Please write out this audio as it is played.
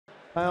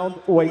pound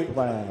weight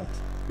class.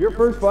 Your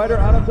first fighter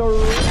out of the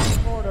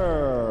ring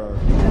corner.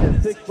 He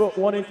is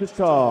 6'1"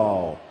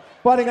 tall.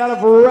 Fighting out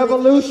of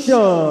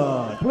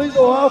Revolution. Please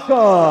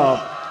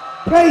welcome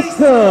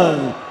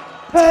Kasen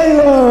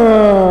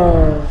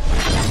Taylor.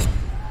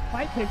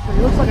 Fight picture.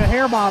 He looks like a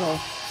hair model.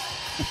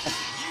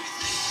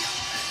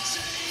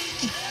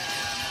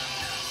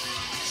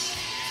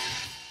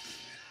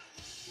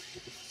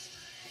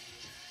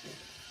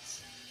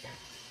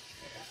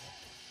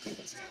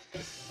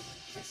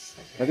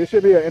 Now, this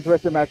should be an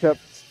interesting matchup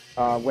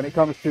when it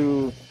comes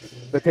to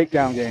the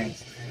takedown game.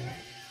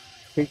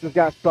 Kasen's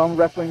got some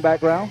wrestling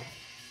background.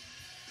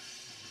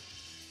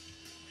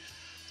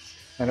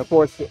 And of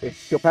course,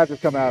 if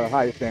Kirkpatrick's coming out of the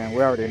highest stand,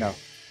 we already know.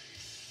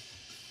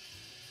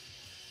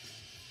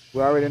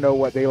 We already know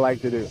what they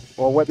like to do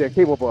or what they're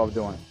capable of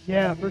doing.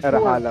 Yeah, for at sure.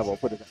 a high level.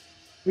 Put it.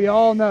 We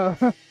all know.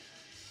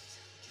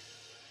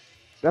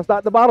 Let's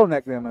not the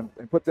bottleneck them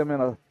and put them in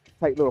a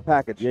tight little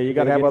package. Yeah, you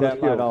got to get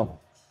that light off.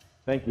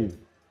 Thank you.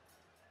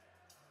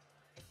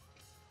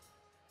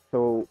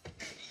 So,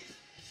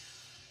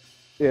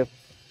 if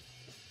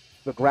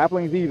the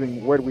grappling's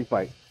even, where do we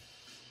fight?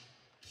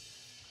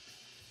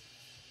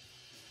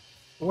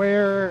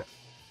 Where,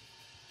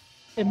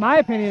 in my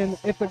opinion,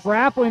 if the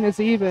grappling is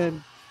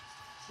even,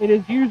 it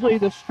is usually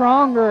the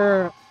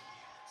stronger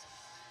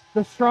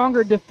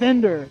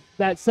defender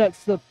that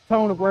sets the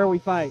tone of where we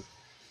fight,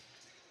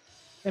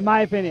 in my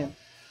opinion.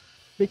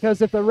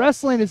 Because if the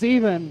wrestling is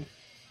even,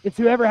 it's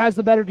whoever has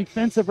the better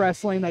defensive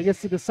wrestling that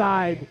gets to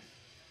decide,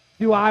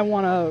 do I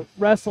want to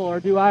wrestle or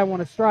do I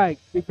want to strike?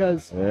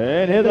 Because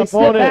and his they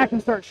opponent sit back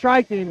and start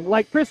striking,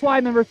 like Chris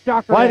Weidman versus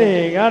Jocker.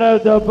 Fighting out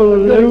of the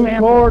blue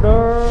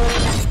corner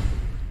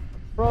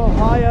from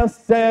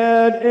highest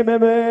stand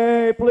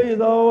MMA, please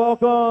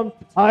welcome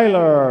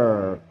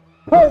Tyler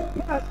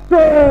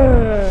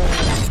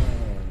Kirkpatrick.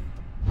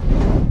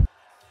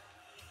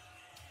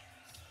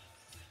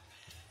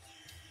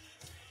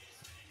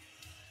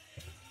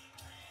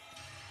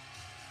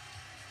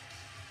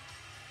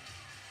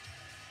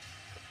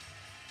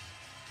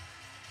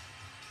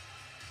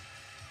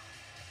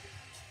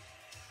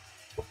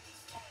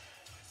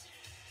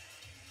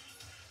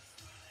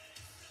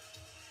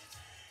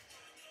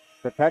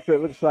 Kirkpatrick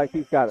looks like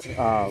he's got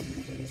a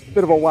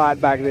bit of a wide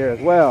back there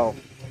as well.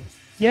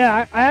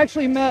 Yeah, I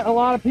actually met a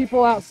lot of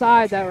people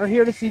outside that were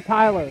here to see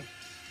Tyler.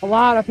 A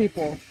lot of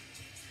people.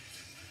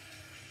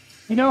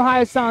 You know,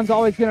 Hayasan's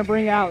always going to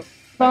bring out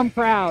some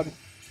crowd,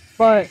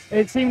 but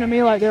it seemed to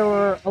me like there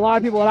were a lot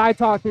of people that I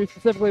talked to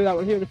specifically that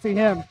were here to see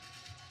him,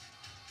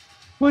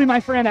 including my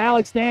friend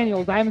Alex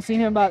Daniels. I haven't seen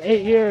him about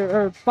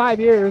 5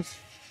 years.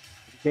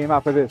 Came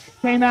out for this.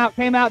 Came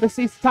out to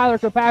see Tyler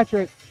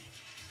Kirkpatrick.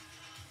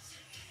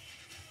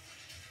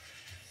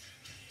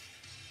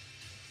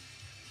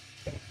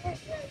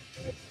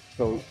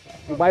 So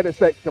you might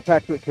expect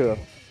Kirkpatrick to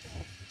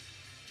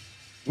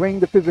bring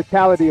the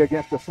physicality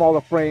against the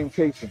smaller frame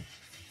Kasen.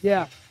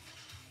 Yeah.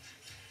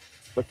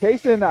 But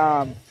Kasen,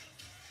 I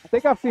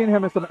think I've seen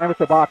him in some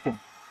amateur boxing.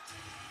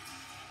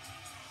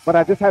 But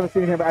I just haven't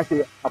seen him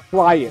actually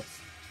apply it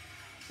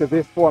to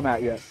this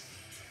format yet.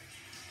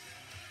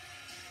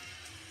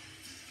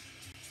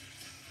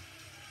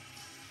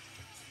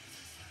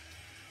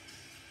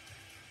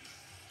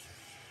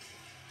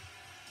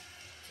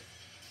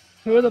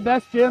 Two of the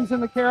best gyms in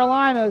the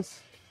Carolinas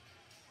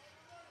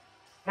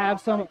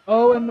have some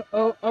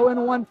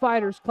 0-1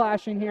 fighters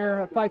clashing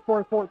here at Fight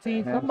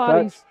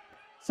 414.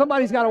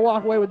 Somebody's got to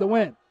walk away with the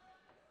win.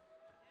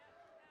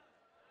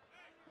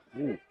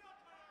 Ooh.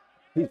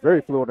 He's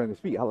very fluid on his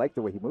feet. I like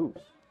the way he moves.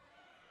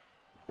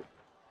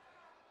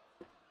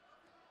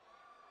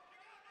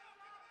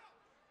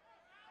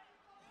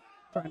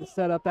 Trying to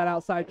set up that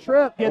outside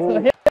trip. Gets the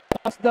hit,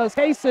 does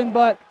Kasen,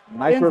 but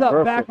nice ends reversal.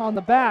 up back on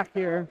the back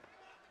here.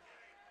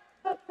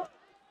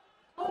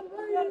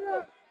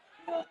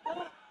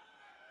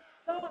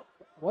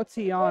 What's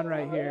he on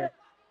right here?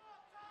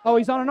 Oh,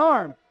 he's on an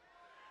arm.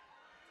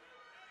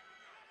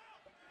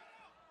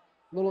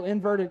 Little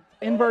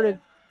inverted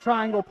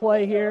triangle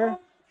play here.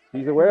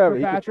 He's aware of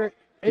it. Patrick.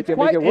 It's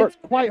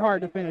quite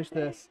hard to finish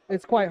this.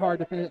 It's quite hard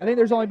to finish. I think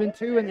there's only been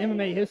two in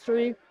MMA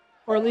history,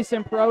 or at least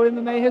in pro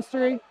MMA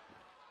history.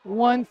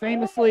 One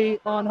famously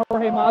on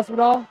Jorge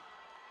Masvidal.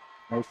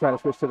 And he's trying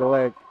to switch to the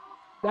leg.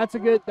 That's a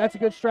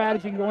good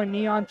strategy, going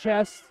knee on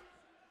chest.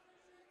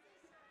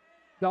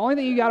 The only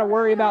thing you got to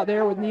worry about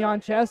there with knee on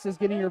chest is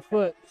getting your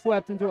foot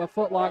swept into a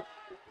footlock.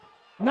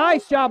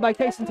 Nice job by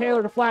Kasen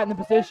Taylor to flatten the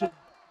position.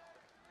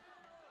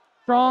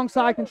 Strong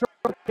side control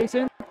by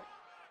Kasen.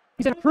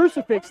 He's in a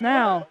crucifix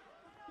now.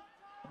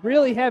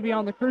 Really heavy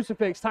on the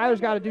crucifix. Tyler's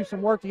got to do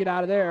some work to get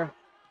out of there.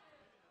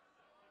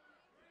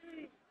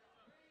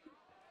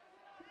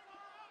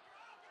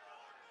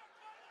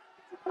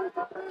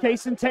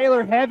 Kasen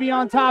Taylor heavy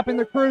on top in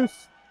the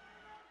cruce.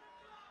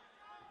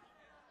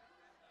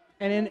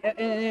 And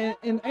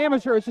in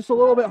amateur, it's just a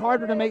little bit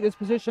harder to make this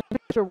position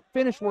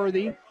finish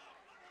worthy.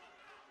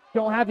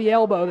 Don't have the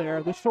elbow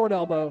there, the short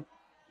elbow.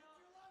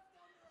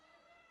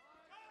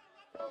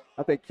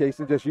 I think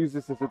Kasen just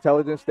uses his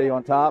intelligence, stay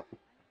on top.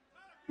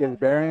 get his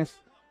bearings.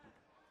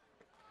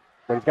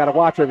 But he's got to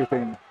watch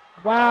everything.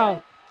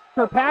 Wow.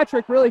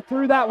 Kirkpatrick really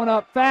threw that one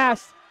up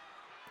fast.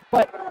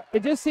 But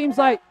it just seems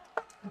like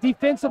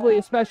defensively,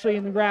 especially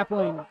in the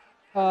grappling,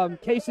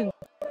 Kasen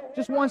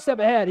just one step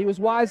ahead. He was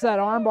wise to that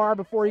arm bar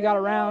before he got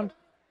around,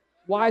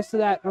 wise to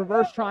that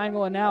reverse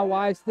triangle, and now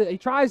wise to he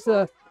tried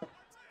to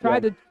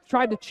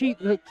cheat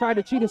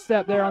a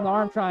step there on the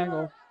arm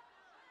triangle.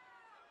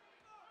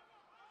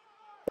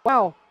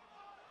 Wow.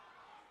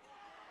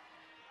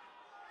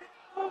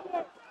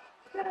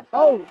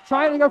 Oh,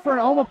 trying to go for an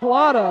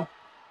omoplata.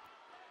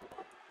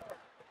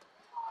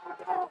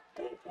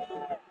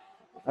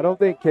 I don't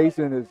think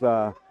Kasen is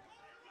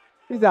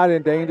he's not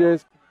in danger.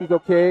 He's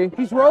okay.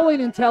 He's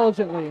rolling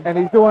intelligently. And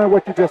he's doing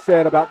what you just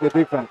said about the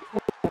defense.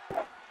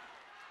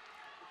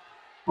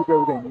 Keep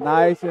everything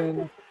nice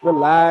and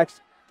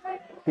relaxed.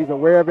 He's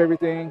aware of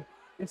everything.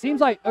 It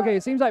seems like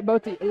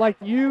both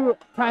you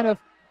kind of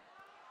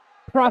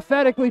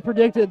prophetically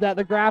predicted that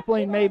the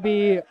grappling may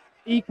be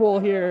equal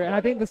here, and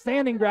I think the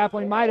standing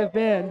grappling might have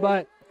been,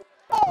 but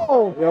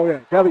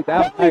belly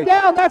down. Belly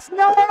down, that's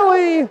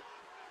gnarly.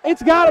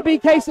 It's got to be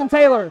Kasen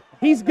Taylor.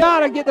 He's got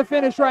to get the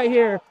finish right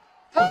here.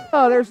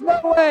 Oh, there's no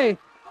way.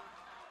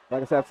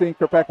 Like I said, I've seen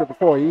Kirkpatrick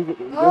before.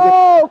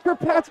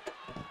 Kirkpatrick.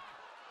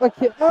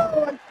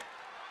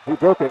 He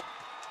broke it.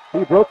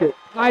 He broke it.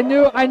 I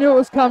knew it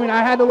was coming.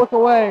 I had to look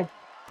away.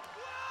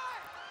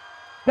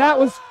 That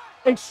was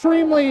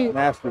extremely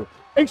nasty.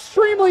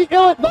 Extremely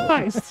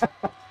ill-advised.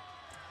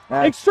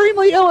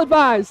 Extremely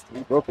ill-advised.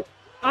 He broke it.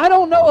 I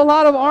don't know a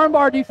lot of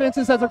armbar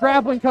defenses as a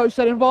grappling coach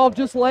that involve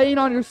just laying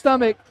on your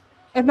stomach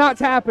and not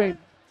tapping.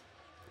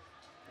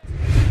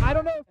 I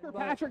don't know if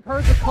Kirkpatrick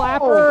heard the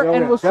clapper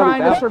and was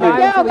trying to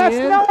survive to the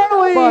end,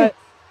 but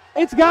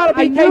it's got to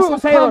be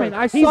Kasen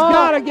Taylor. He's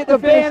got to get the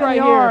finish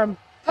right here.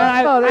 And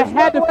I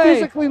had to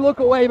physically look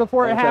away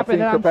before it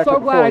happened, and I'm so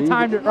glad I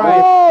timed it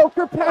right.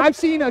 I've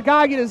seen a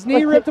guy get his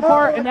knee ripped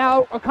apart and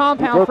now a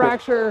compound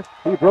fracture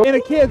in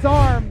a kid's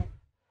arm.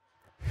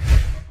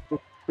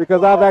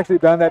 Because I've actually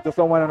done that to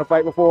someone in a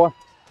fight before.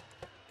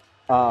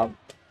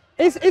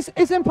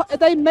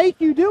 They make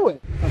you do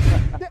it.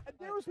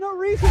 There was no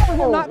reason for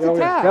him not to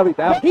tap.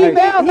 He made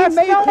Kasen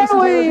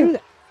Taylor do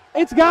that.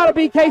 It's got to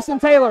be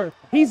Kasen Taylor.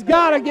 He's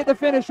got to get the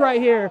finish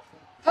right here.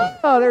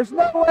 Oh, there's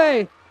no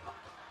way.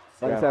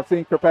 Like I said, I've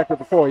seen Kirkpatrick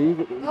before.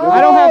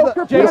 I don't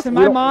have Jason.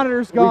 My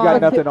monitor's gone. We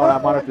got nothing on our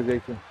monitor,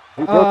 Jason.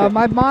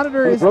 My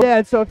monitor is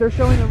dead. So if they're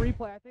showing the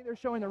replay, I think they're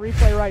showing the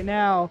replay right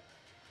now.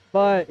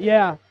 But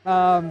yeah,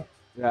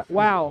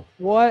 wow,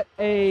 what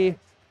an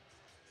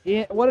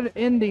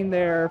ending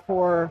there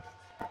for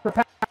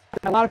Kirkpatrick.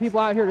 A lot of people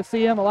out here to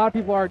see him. A lot of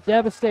people are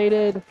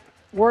devastated,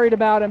 worried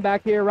about him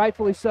back here,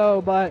 rightfully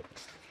so. But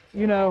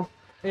you know,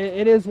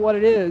 it is what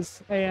it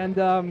is,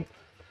 and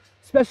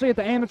especially at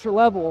the amateur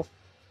level.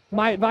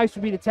 My advice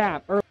would be to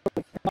tap early.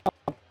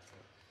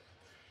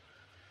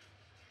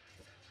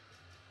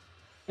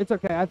 It's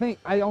okay.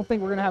 I don't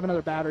think we're gonna have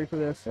another battery for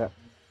this. Yeah.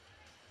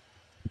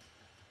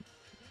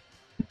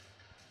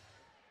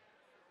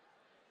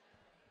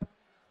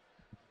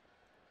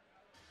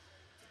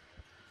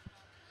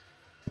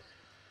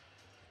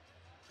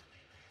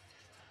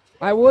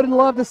 I would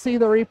love to see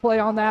the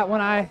replay on that when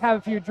I have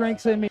a few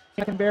drinks in me.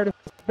 I can bear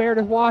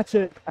to watch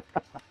it.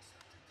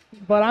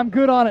 But I'm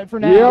good on it for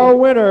now. Your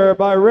winner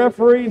by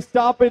referee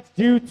stoppage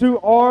due to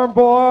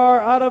armbar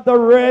out of the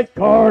red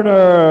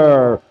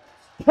corner,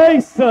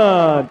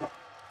 Kasen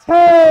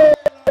Taylor.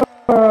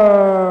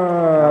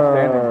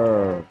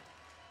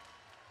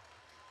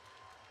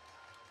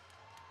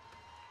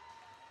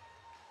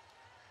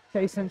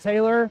 Kasen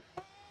Taylor,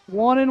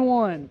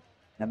 1-1.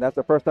 And that's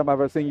the first time I've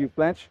ever seen you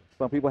flinch.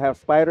 Some people have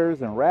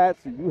spiders and rats.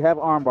 You have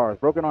arm bars,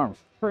 broken arms.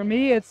 For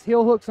me, it's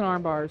heel hooks and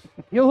arm bars.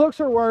 Heel hooks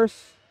are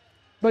worse,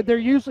 but they're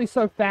usually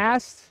so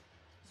fast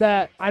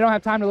that I don't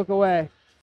have time to look away.